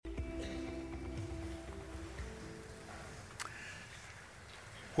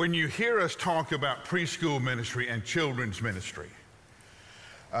When you hear us talk about preschool ministry and children's ministry,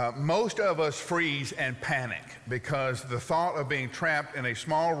 most of us freeze and panic because the thought of being trapped in a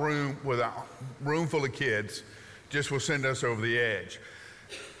small room with a room full of kids just will send us over the edge.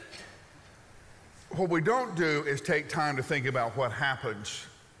 What we don't do is take time to think about what happens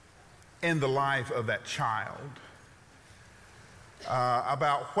in the life of that child,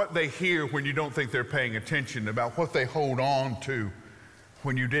 about what they hear when you don't think they're paying attention, about what they hold on to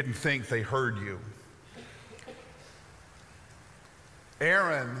when you didn't think they heard you.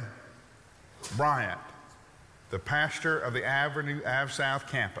 Aaron Bryant, the pastor of the Ave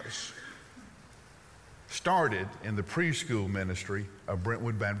South campus, started in the preschool ministry of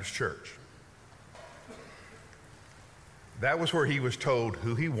Brentwood Baptist Church. That was where he was told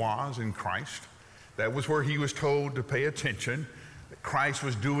who he was in Christ. That was where he was told to pay attention, that Christ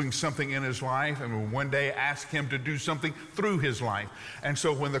was doing something in his life and would one day ask him to do something through his life. And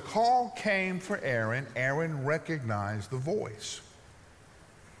so when the call came for Aaron, Aaron recognized the voice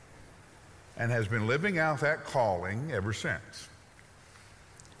and has been living out that calling ever since.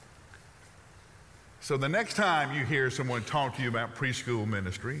 So the next time you hear someone talk to you about preschool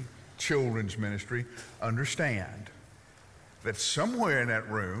ministry, children's ministry, understand that somewhere in that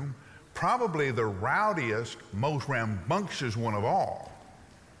room, probably the rowdiest, most rambunctious one of all,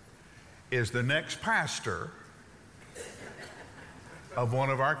 is the next pastor of one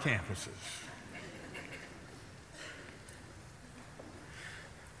of our campuses.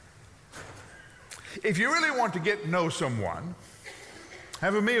 If you really want to get to know someone,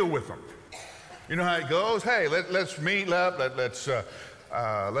 have a meal with them. You know how it goes? Hey, let's meet up, let's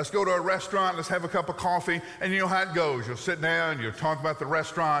go to a restaurant, let's have a cup of coffee, and you know how it goes. You'll sit down, you'll talk about the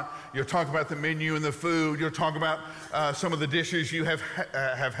restaurant, you'll talk about the menu and the food, you'll talk about some of the dishes you have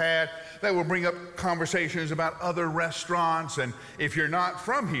had. That will bring up conversations about other restaurants, and if you're not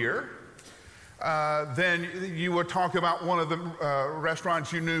from here, then you will talk about one of the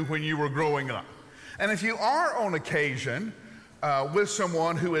restaurants you knew when you were growing up. And if you are on occasion with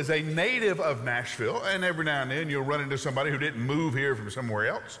someone who is a native of Nashville, and every now and then you'll run into somebody who didn't move here from somewhere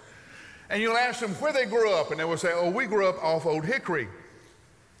else, and you'll ask them where they grew up, and they will say, oh, we grew up off Old Hickory.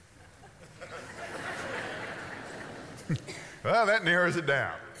 Well, that narrows it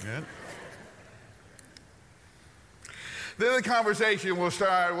down. Yeah. Then the conversation will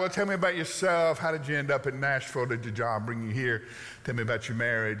start, well, tell me about yourself. How did you end up in Nashville? Did your job bring you here? Tell me about your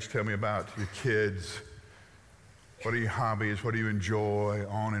marriage. Tell me about your kids. What are your hobbies? What do you enjoy?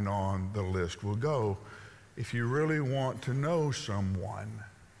 On and on the list will go. If you really want to know someone,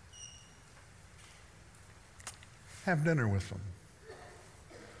 have dinner with them.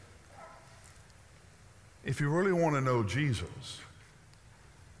 If you really want to know Jesus,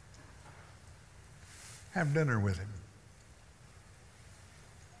 have dinner with him.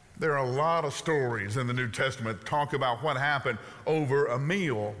 There are a lot of stories in the New Testament that talk about what happened over a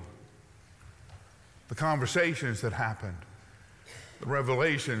meal. The conversations that happened, the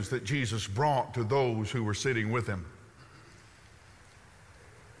revelations that Jesus brought to those who were sitting with him.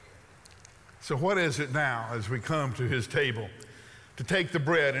 So what is it now as we come to his table to take the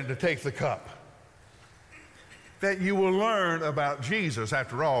bread and to take the cup? That you will learn about Jesus.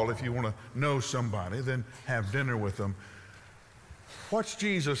 After all, if you want to know somebody, then have dinner with them. What's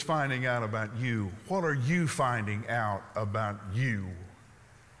Jesus finding out about you? What are you finding out about you?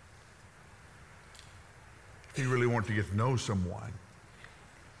 If you really want to get to know someone,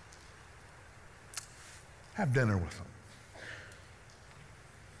 have dinner with them.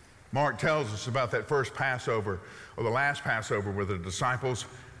 Mark tells us about that first Passover, or the last Passover, where the disciples,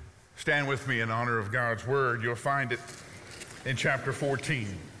 stand with me in honor of God's word. You'll find it in chapter 14.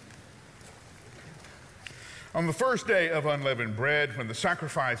 On the first day of unleavened bread, when the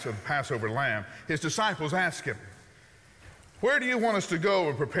sacrifice of the Passover lamb, his disciples asked him, where do you want us to go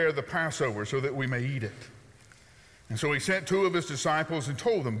and prepare the Passover so that we may eat it? And so he sent two of his disciples and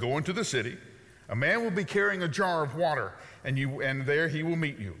told them, go into the city. A man will be carrying a jar of water, and there he will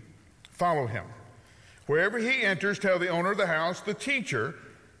meet you. Follow him. Wherever he enters, tell the owner of the house, the teacher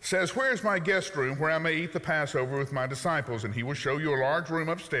says, where's my guest room where I may eat the Passover with my disciples? And he will show you a large room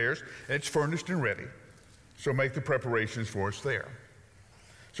upstairs. It's furnished and ready. So make the preparations for us there.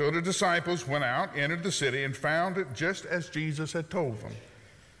 So the disciples went out, entered the city, and found it just as Jesus had told them.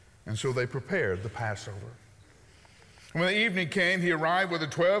 And so they prepared the Passover. When the evening came, he arrived with the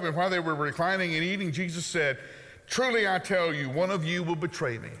 12, and while they were reclining and eating, Jesus said, truly I tell you, one of you will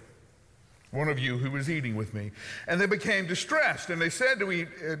betray me, one of you who is eating with me. And they became distressed, and they said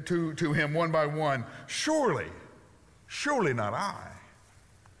to him one by one, surely not I.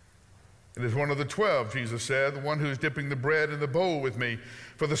 It is one of the 12, Jesus said, the one who is dipping the bread in the bowl with me.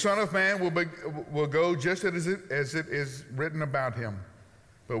 For the Son of Man will go just as it is written about him.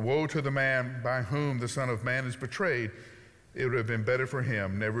 But woe to the man by whom the Son of Man is betrayed. It would have been better for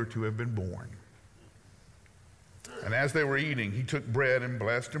him never to have been born. And as they were eating, he took bread and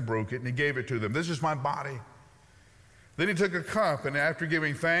blessed and broke it, and he gave it to them. This is my body. Then he took a cup, and after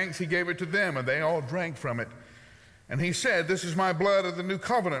giving thanks, he gave it to them, and they all drank from it. And he said, this is my blood of the new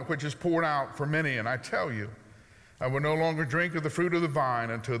covenant, which is poured out for many. And I tell you, I will no longer drink of the fruit of the vine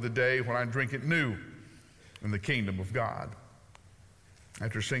until the day when I drink it new in the kingdom of God.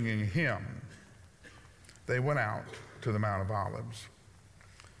 After singing a hymn, they went out to the Mount of Olives.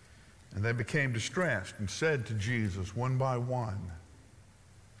 And they became distressed and said to Jesus one by one,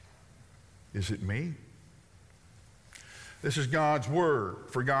 is it me? This is God's word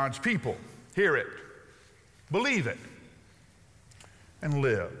for God's people. Hear it. Believe it, and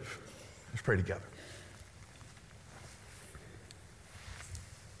live. Let's pray together.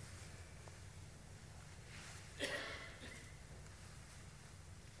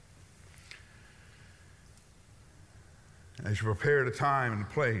 As you prepare a time and a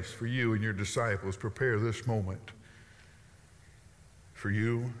place for you and your disciples, prepare this moment for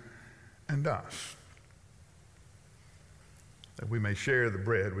you and us, that we may share the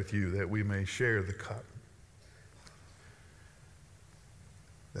bread with you, that we may share the cup,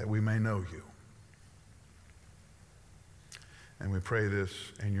 that we may know you. And we pray this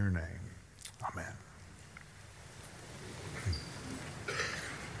in your name. Amen.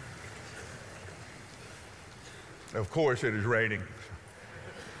 Of course it is raining.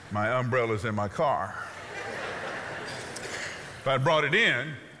 My umbrella's in my car. If I'd brought it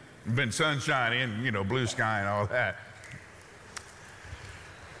in, it'd been sunshiny and, blue sky and all that.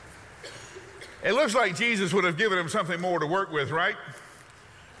 It looks like Jesus would have given him something more to work with, right?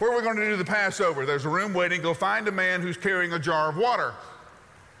 Where are we going to do the Passover? There's a room waiting. Go find a man who's carrying a jar of water.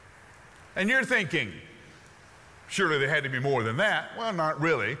 And you're thinking, surely there had to be more than that. Well, not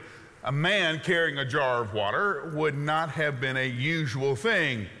really. A man carrying a jar of water would not have been a usual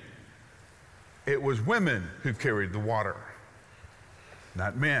thing. It was women who carried the water,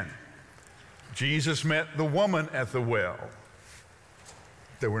 not men. Jesus met the woman at the well.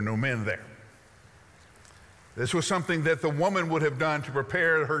 There were no men there. This was something that the woman would have done to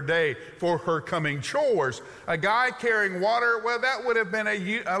prepare her day for her coming chores. A guy carrying water, well, that would have been a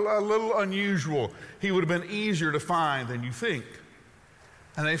little unusual. He would have been easier to find than you think.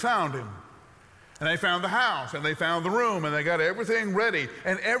 And they found him. And they found the house, and they found the room, and they got everything ready,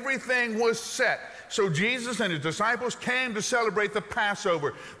 and everything was set. So Jesus and his disciples came to celebrate the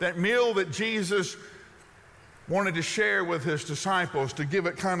Passover, that meal that Jesus wanted to share with his disciples to give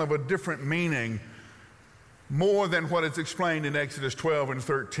it kind of a different meaning, more than what is explained in Exodus 12 and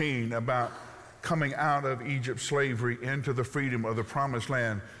 13 about coming out of Egypt's slavery into the freedom of the promised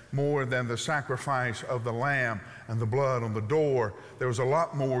land, more than the sacrifice of the lamb and the blood on the door. There was a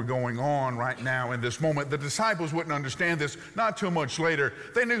lot more going on right now in this moment. The disciples wouldn't understand this not too much later.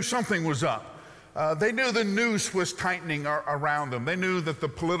 They knew something was up. They knew the noose was tightening around them. They knew that the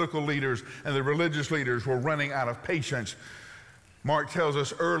political leaders and the religious leaders were running out of patience. Mark tells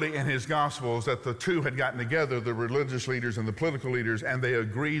us early in his Gospels that the two had gotten together, the religious leaders and the political leaders, and they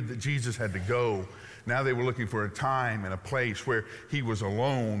agreed that Jesus had to go. Now they were looking for a time and a place where he was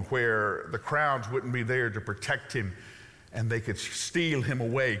alone, where the crowds wouldn't be there to protect him, and they could steal him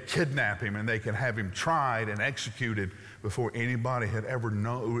away, kidnap him, and they could have him tried and executed before anybody had ever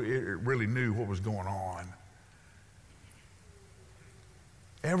really knew what was going on.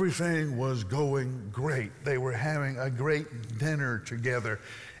 Everything was going great. They were having a great dinner together,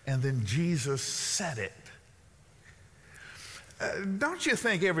 and then Jesus said it. Don't you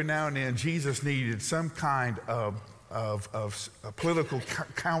think every now and then Jesus needed some kind of a political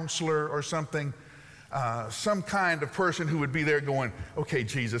counselor or something? Some kind of person who would be there going, okay,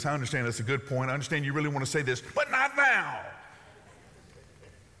 Jesus, I understand that's a good point. I understand you really want to say this, but not now.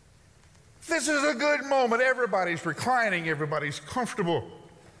 This is a good moment. Everybody's reclining. Everybody's comfortable.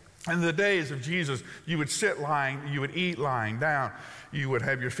 In the days of Jesus, you would you would eat lying down. You would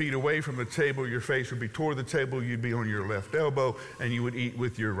have your feet away from the table. Your face would be toward the table. You'd be on your left elbow, and you would eat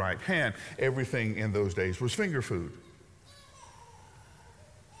with your right hand. Everything in those days was finger food.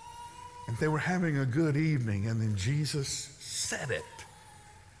 And they were having a good evening, and then Jesus said it.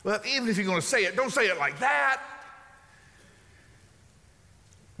 Well, even if you're going to say it, don't say it like that.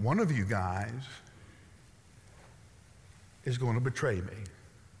 One of you guys is going to betray me.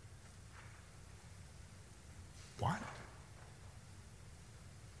 What?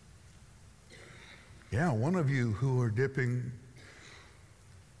 Yeah, one of you who are dipping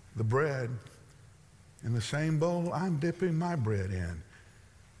the bread in the same bowl I'm dipping my bread in.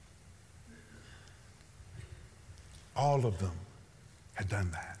 All of them had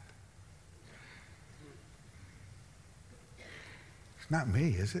done that. It's not me,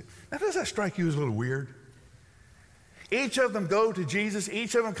 is it? Now, does that strike you as a little weird? Each of them go to Jesus.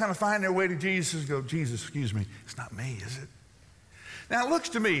 Each of them kind of find their way to Jesus and go, Jesus, excuse me, it's not me, is it? Now, it looks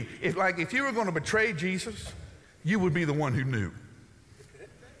to me, if you were going to betray Jesus, you would be the one who knew.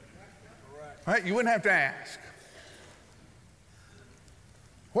 Right? You wouldn't have to ask.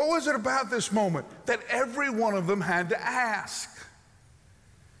 What was it about this moment that every one of them had to ask?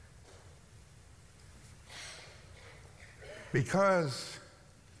 Because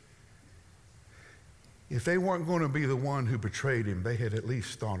if they weren't going to be the one who betrayed him, they had at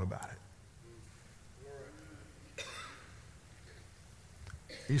least thought about it.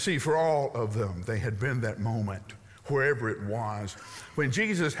 You see, for all of them, they had been that moment, wherever it was, when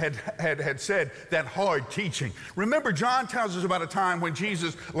Jesus had said that hard teaching. Remember, John tells us about a time when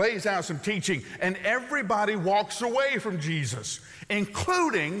Jesus lays out some teaching and everybody walks away from Jesus,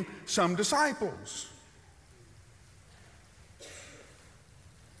 including some disciples.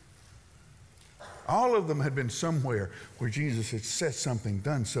 All of them had been somewhere where Jesus had said something,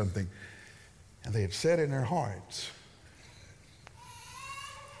 done something, and they had said in their hearts,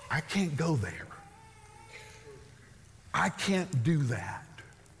 I can't go there. I can't do that.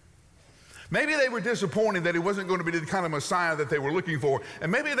 Maybe they were disappointed that he wasn't going to be the kind of Messiah that they were looking for.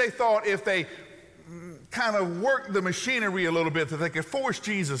 And maybe they thought if they kind of worked the machinery a little bit that they could force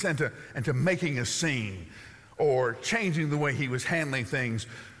Jesus into making a scene or changing the way he was handling things.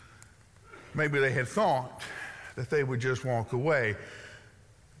 Maybe they had thought that they would just walk away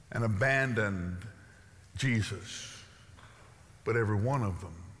and abandon Jesus. But every one of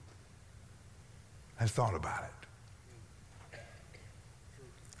them has thought about it.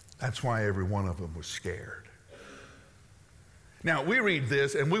 That's why every one of them was scared. Now, we read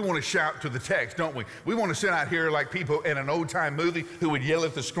this and we want to shout to the text, don't we? We want to sit out here like people in an old-time movie who would yell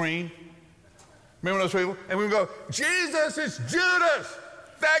at the screen. Remember those people? And we would go, Jesus, it's Judas!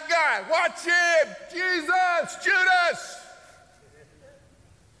 That guy, watch him! Jesus, Judas!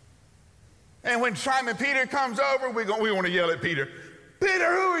 And when Simon Peter comes over, we want to yell at Peter.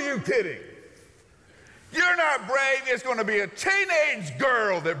 Peter, who are you kidding? You're not brave. It's going to be a teenage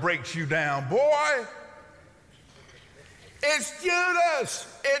girl that breaks you down, boy. It's Judas.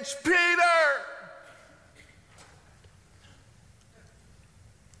 It's Peter.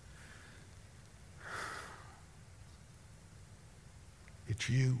 It's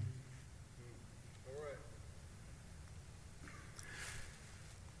you. All right.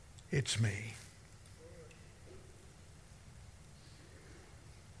 It's me.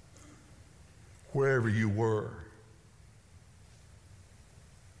 Wherever you were,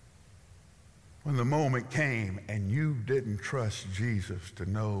 when the moment came and you didn't trust Jesus to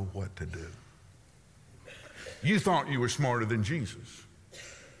know what to do. You thought you were smarter than Jesus.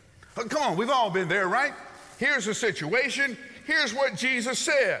 But come on, we've all been there, right? Here's the situation. Here's what Jesus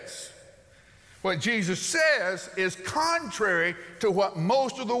says. What Jesus says is contrary to what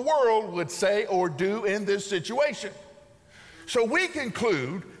most of the world would say or do in this situation. So we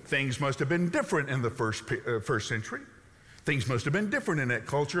conclude things must have been different in the first century. Things must have been different in that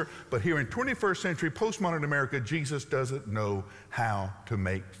culture. But here in 21st century postmodern America, Jesus doesn't know how to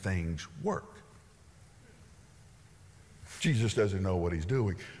make things work. Jesus doesn't know what he's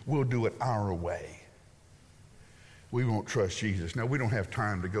doing. We'll do it our way. We won't trust Jesus. Now, we don't have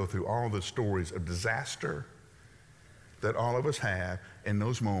time to go through all the stories of disaster that all of us have in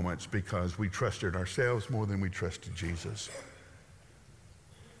those moments because we trusted ourselves more than we trusted Jesus.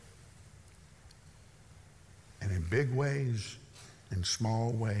 And in big ways, in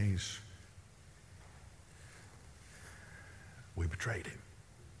small ways, we betrayed him.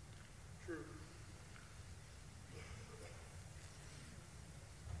 True.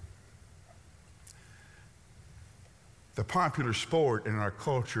 The popular sport in our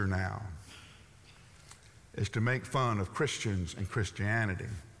culture now is to make fun of Christians and Christianity,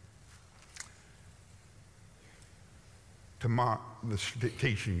 to mock the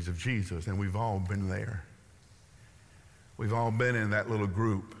teachings of Jesus, and we've all been there. We've all been in that little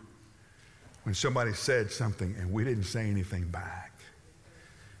group when somebody said something and we didn't say anything back.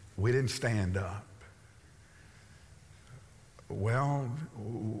 We didn't stand up. Well,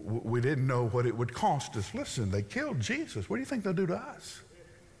 we didn't know what it would cost us. Listen, they killed Jesus. What do you think they'll do to us?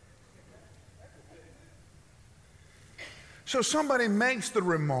 So somebody makes the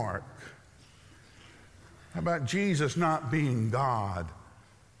remark about Jesus not being God,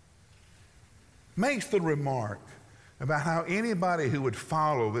 makes the remark about how anybody who would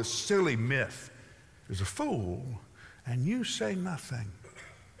follow this silly myth is a fool, and you say nothing.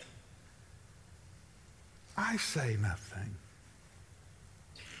 I say nothing.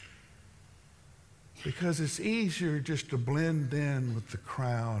 Because it's easier just to blend in with the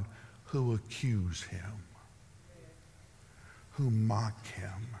crowd who accuse him, who mock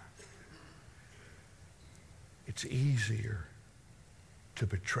him. It's easier to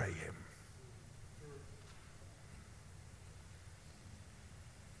betray him.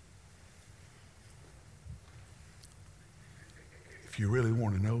 If you really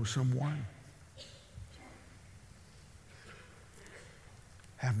want to know someone,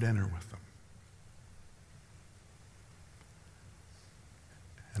 have dinner with them.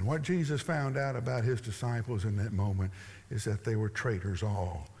 And what Jesus found out about his disciples in that moment is that they were traitors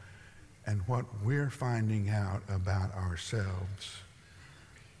all. And what we're finding out about ourselves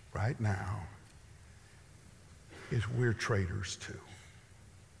right now is we're traitors too.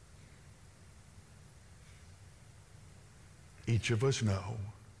 Each of us know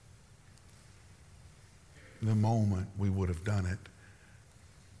the moment we would have done it,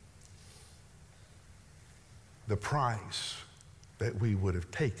 the price that we would have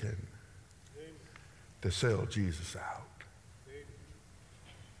taken to sell Jesus out.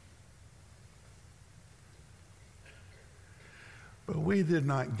 But we did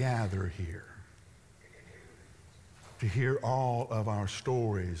not gather here to hear all of our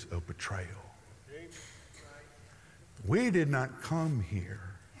stories of betrayal. We did not come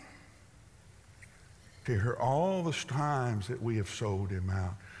here to hear all the times that we have sold him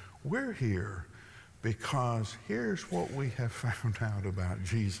out. We're here because here's what we have found out about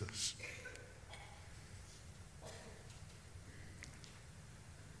Jesus.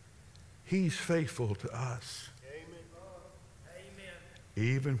 He's faithful to us. Amen.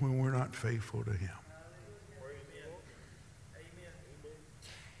 Even when we're not faithful to him. Amen.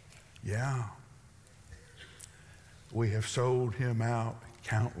 Yeah. We have sold him out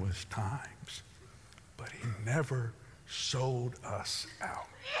countless times, but he never sold us out.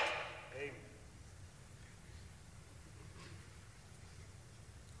 Amen.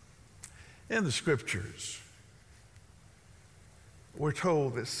 In the scriptures, we're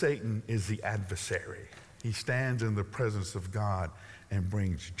told that Satan is the adversary. He stands in the presence of God and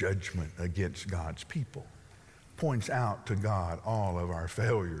brings judgment against God's people, points out to God all of our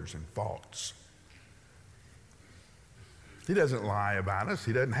failures and faults. He doesn't lie about us.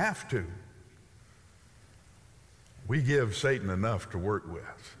 He doesn't have to. We give Satan enough to work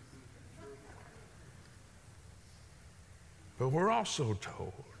with. But we're also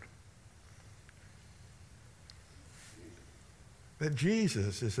told that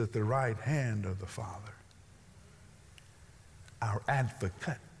Jesus is at the right hand of the Father, our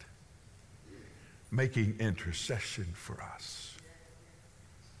advocate, making intercession for us.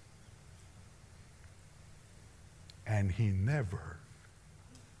 And he never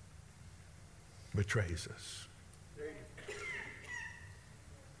betrays us.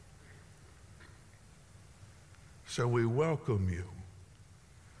 So we welcome you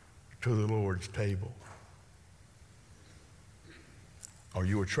to the Lord's table. Are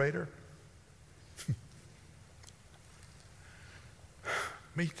you a traitor?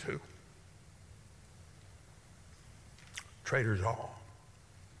 Me too. Traitors all.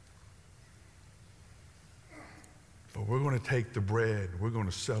 But we're going to take the bread. We're going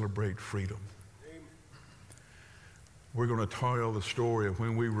to celebrate freedom. Amen. We're going to tell the story of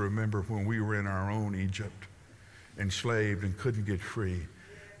when we remember when we were in our own Egypt, enslaved and couldn't get free.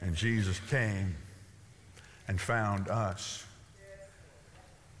 And Jesus came and found us.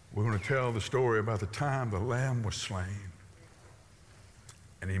 We're going to tell the story about the time the Lamb was slain.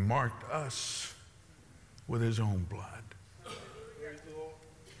 And he marked us with his own blood.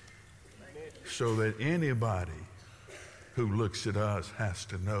 So that anybody who looks at us has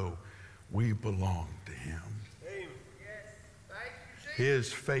to know we belong to him. Amen.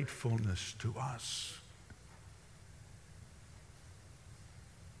 His faithfulness to us,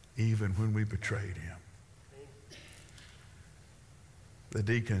 even when we betrayed him. The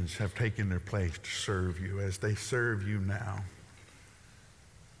deacons have taken their place to serve you. As they serve you now,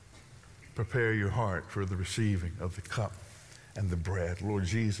 prepare your heart for the receiving of the cup and the bread. Lord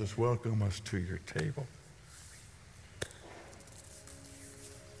Jesus, welcome us to your table.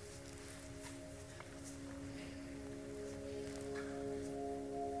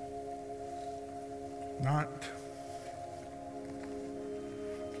 Not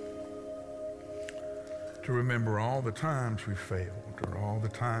to remember all the times we failed or all the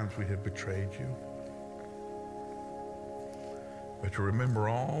times we have betrayed you, but to remember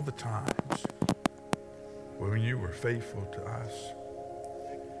all the times when you were faithful to us,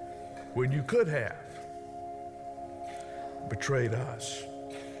 when you could have betrayed us,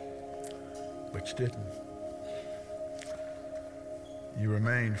 but you didn't. You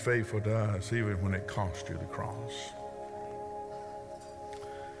remained faithful to us even when it cost you the cross.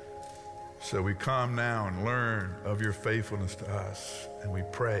 So we come now and learn of your faithfulness to us, and we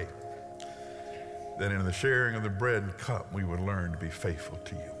pray that in the sharing of the bread and cup we would learn to be faithful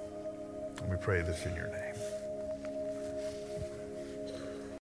to you. And we pray this in your name.